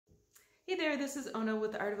Hey there, this is Ona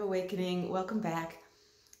with the Art of Awakening. Welcome back.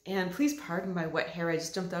 And please pardon my wet hair. I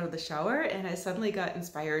just jumped out of the shower and I suddenly got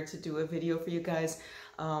inspired to do a video for you guys.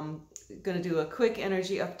 Gonna do a quick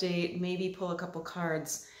energy update, maybe pull a couple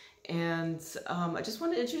cards. And I just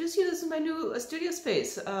wanted to introduce you. This is my new studio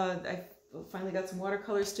space. I finally got some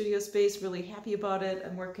watercolor studio space, really happy about it.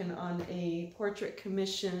 I'm working on a portrait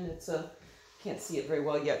commission. Can't see it very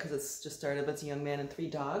well yet because it's just started, but it's a young man and 3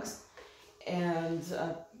 dogs. And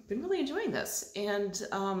been really enjoying this. And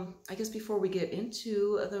I guess before we get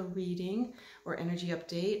into the reading or energy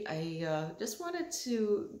update, I just wanted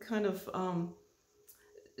to kind of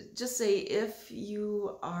just say, if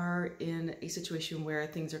you are in a situation where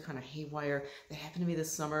things are kind of haywire, that happened to me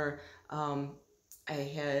this summer. I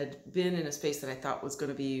had been in a space that I thought was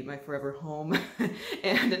going to be my forever home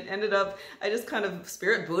and it ended up, I just kind of,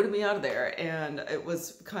 spirit booted me out of there, and it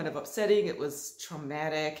was kind of upsetting. It was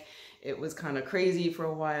traumatic. It was kind of crazy for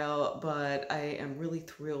a while, but I am really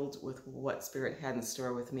thrilled with what spirit had in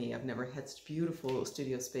store with me. I've never had such beautiful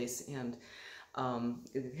studio space, and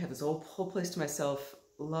have this whole place to myself,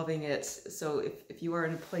 loving it. So if you are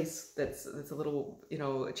in a place that's a little,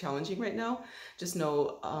 challenging right now, just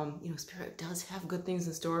know, spirit does have good things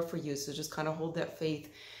in store for you. So just kind of hold that faith.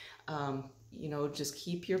 Just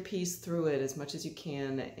keep your peace through it as much as you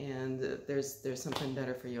can, and there's something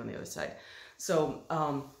better for you on the other side. So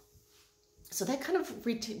so that kind of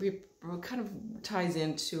ties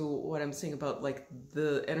into what I'm saying about like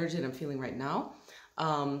the energy that I'm feeling right now.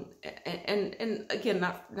 And again,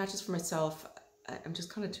 not just for myself. I'm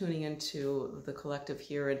just kind of tuning into the collective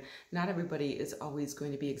here, and not everybody is always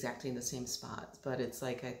going to be exactly in the same spot, but it's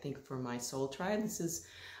like, I think for my soul tribe, this is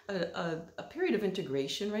a period of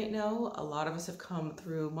integration right now. A lot of us have come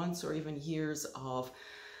through months or even years of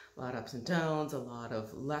a lot of ups and downs, a lot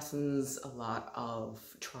of lessons, a lot of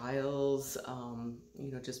trials,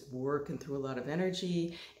 just working through a lot of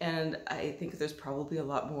energy. And I think there's probably a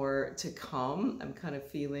lot more to come. I'm kind of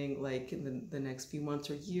feeling like in the next few months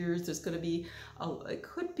or years, there's going to be, it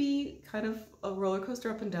could be kind of a roller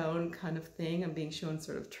coaster up and down kind of thing. I'm being shown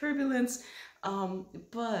sort of turbulence.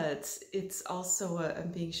 But it's also,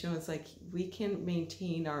 I'm being shown, it's like we can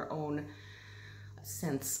maintain our own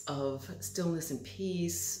sense of stillness and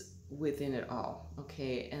peace within it all.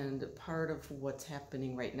 Okay, and part of what's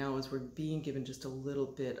happening right now is we're being given just a little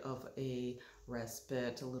bit of a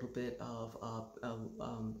respite, a little bit of a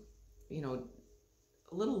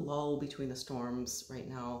little lull between the storms right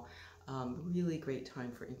now. Really great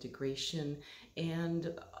time for integration.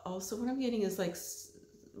 And also what I'm getting is like,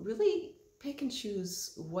 really pick and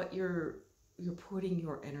choose what you're putting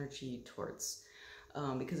your energy towards.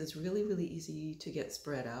 Because it's really, really easy to get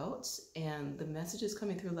spread out, and the message is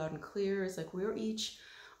coming through loud and clear. It's like we're each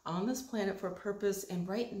on this planet for a purpose, and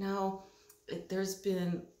right now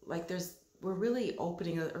we're really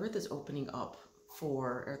opening, the earth is opening up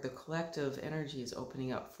for, or the collective energy is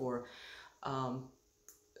opening up for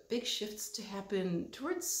big shifts to happen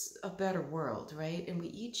towards a better world, right? And we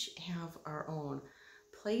each have our own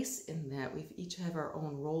place in that. We each have our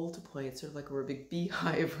own role to play. It's sort of like we're a big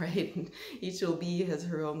beehive, right? And each little bee has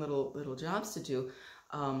her own little jobs to do.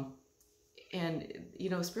 And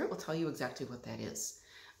spirit will tell you exactly what that is.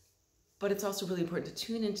 But it's also really important to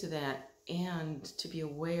tune into that and to be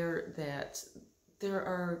aware that there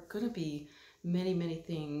are going to be many, many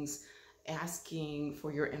things asking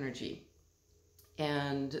for your energy.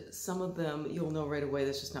 And some of them you'll know right away,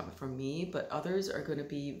 that's just not for me, but others are going to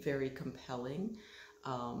be very compelling.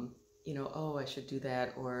 Oh, I should do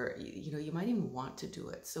that, or you might even want to do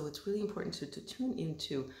it. So it's really important to tune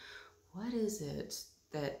into what is it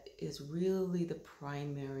that is really the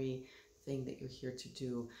primary thing that you're here to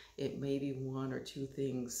do. It may be one or two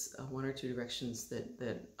things, one or two directions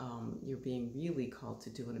that you're being really called to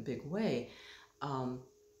do in a big way,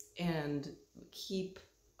 and keep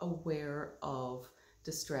aware of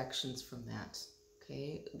distractions from that,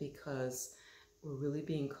 okay? Because we're really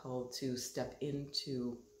being called to step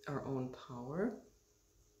into our own power.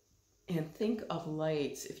 And think of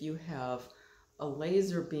lights. If you have a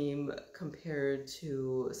laser beam compared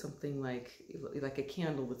to something like a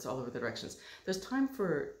candle that's all over the directions, there's time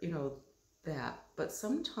for that, but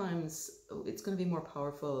sometimes it's going to be more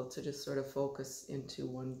powerful to just sort of focus into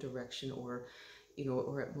one direction, or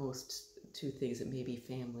or at most two things. It may be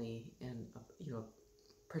family and a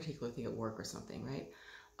particular thing at work or something, right?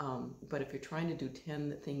 But if you're trying to do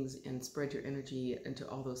 10 things and spread your energy into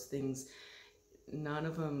all those things, none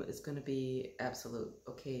of them is going to be absolute,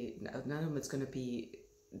 okay? None of them is going to be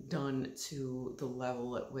done to the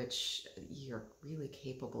level at which you're really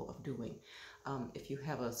capable of doing. If you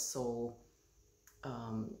have a soul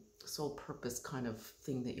soul purpose kind of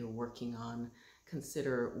thing that you're working on.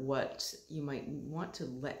 Consider what you might want to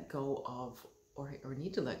let go of, or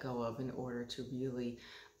need to let go of, in order to really,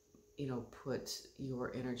 you know, put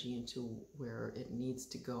your energy into where it needs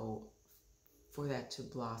to go for that to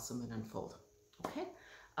blossom and unfold. Okay.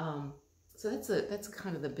 So that's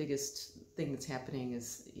kind of the biggest thing that's happening,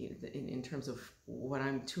 is in terms of what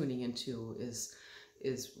I'm tuning into is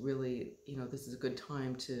really, you know, this is a good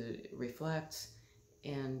time to reflect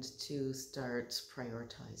and to start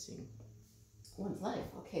prioritizing one's life.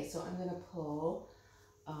 Okay, so I'm going to pull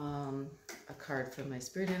a card from my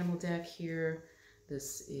spirit animal deck here.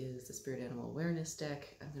 This is the Spirit Animal Awareness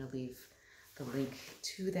deck. I'm going to leave the link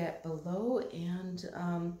to that below. And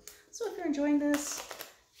so if you're enjoying this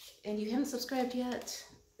and you haven't subscribed yet,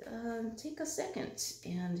 take a second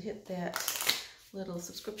and hit that little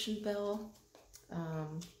subscription bell.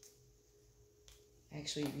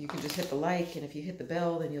 Actually, you can just hit the like, and if you hit the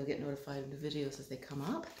bell, then you'll get notified of the videos as they come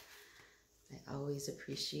up. I always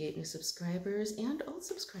appreciate new subscribers and old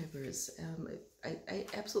subscribers. I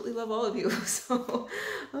absolutely love all of you. So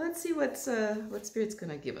let's see what Spirit's going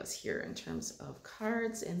to give us here in terms of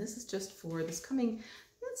cards. And this is just for this coming,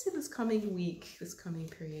 let's say this coming week, this coming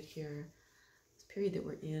period here, this period that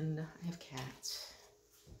we're in. I have cats.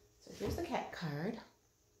 So here's the cat card,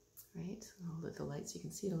 right? I'll lit the light so you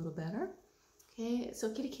can see it a little better. Okay, so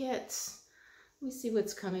kitty cat, let me see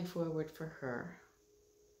what's coming forward for her.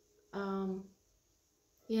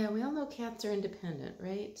 Yeah, we all know cats are independent,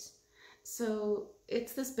 right? So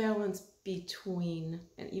it's this balance between,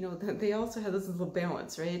 and you know, they also have this little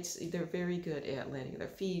balance, right? They're very good at landing their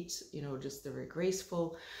feet, you know, just they're very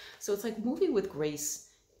graceful. So it's like moving with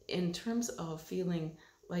grace in terms of feeling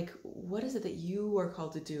like, what is it that you are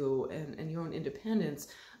called to do, and your own independence,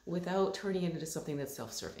 without turning it into something that's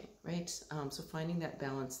self-serving, right? So finding that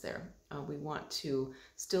balance there. We want to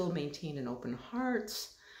still maintain an open heart,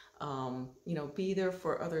 you know, be there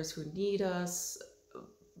for others who need us,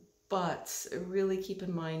 but really keep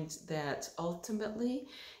in mind that ultimately,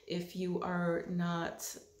 if you are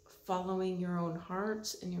not following your own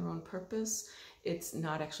heart and your own purpose, it's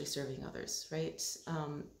not actually serving others, right?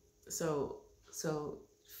 So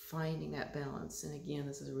finding that balance. And again,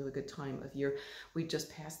 this is a really good time of year. We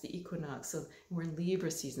just passed the equinox, so we're in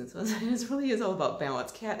Libra season. So it really is all about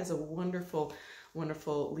balance. Cat is a wonderful,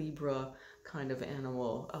 wonderful Libra kind of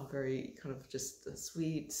animal, very kind of just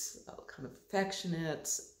sweet, kind of affectionate,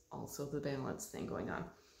 also the balance thing going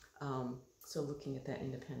on. So looking at that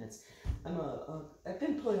independence. I've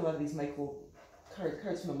been pulling a lot of these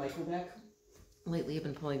cards from a Michael deck. Lately I've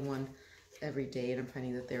been pulling one every day, and I'm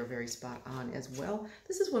finding that they're very spot on as well.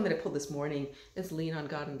 This is one that I pulled this morning. It's Lean on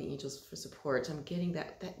God and the Angels for Support. I'm getting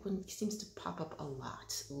that one seems to pop up a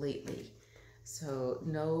lot lately. So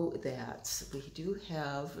know that we do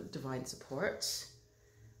have divine support,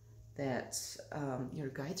 that your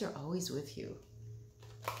guides are always with you.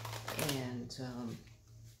 And,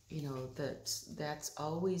 you know, that's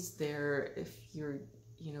always there if you're,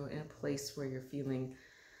 you know, in a place where you're feeling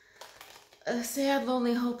sad,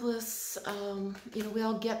 lonely, hopeless. You know, we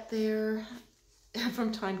all get there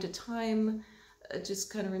from time to time.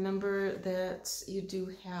 Just kind of remember that you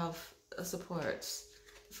do have a support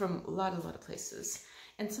from a lot of places.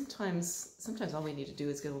 And sometimes all we need to do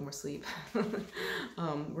is get a little more sleep.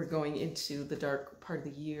 We're going into the dark part of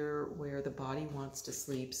the year where the body wants to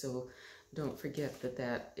sleep, so don't forget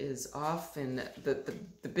that is often the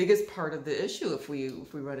biggest part of the issue if we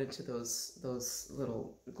run into those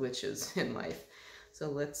little glitches in life. So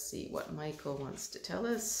let's see what Michael wants to tell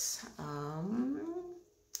us.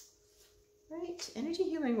 Right, energy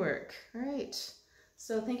healing work. All right.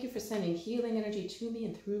 So thank you for sending healing energy to me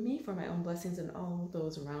and through me for my own blessings and all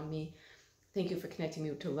those around me. Thank you for connecting me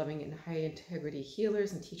to loving and high integrity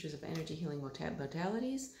healers and teachers of energy healing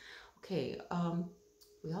modalities. Okay,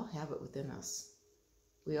 we all have it within us.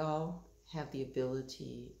 We all have the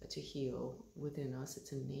ability to heal within us.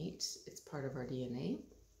 It's innate. It's part of our DNA.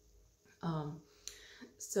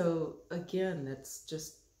 So again, that's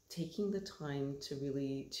just taking the time to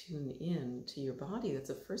really tune in to your body. That's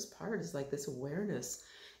the first part, is like this awareness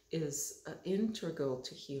is integral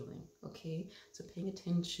to healing, okay? So paying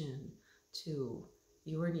attention to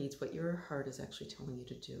your needs, what your heart is actually telling you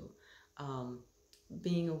to do.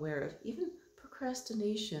 Being aware of even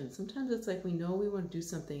procrastination. Sometimes it's like we know we want to do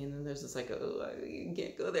something, and then there's this like, oh, I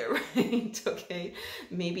can't go there, right? Okay,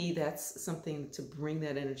 maybe that's something to bring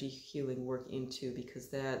that energy healing work into, because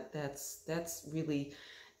that's really,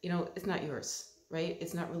 you know, it's not yours, right?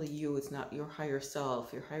 It's not really you. It's not your higher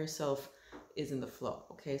self. Your higher self is in the flow,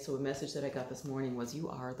 okay? So a message that I got this morning was, you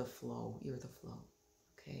are the flow. You're the flow,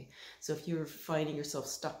 Okay, so if you're finding yourself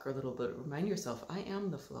stuck or a little bit, remind yourself, I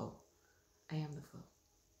am the flow. I am the flow.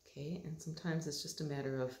 Okay, and sometimes it's just a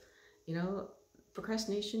matter of, you know,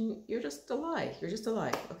 procrastination, you're just a lie. You're just a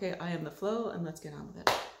lie. Okay, I am the flow, and let's get on with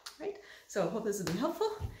it. Right? So I hope this has been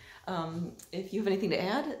helpful. If you have anything to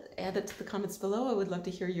add it to the comments below. I would love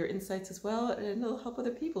to hear your insights as well, and it'll help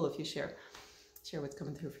other people if you share what's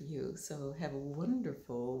coming through for you. So have a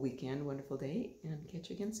wonderful weekend, wonderful day, and catch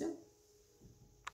you again soon.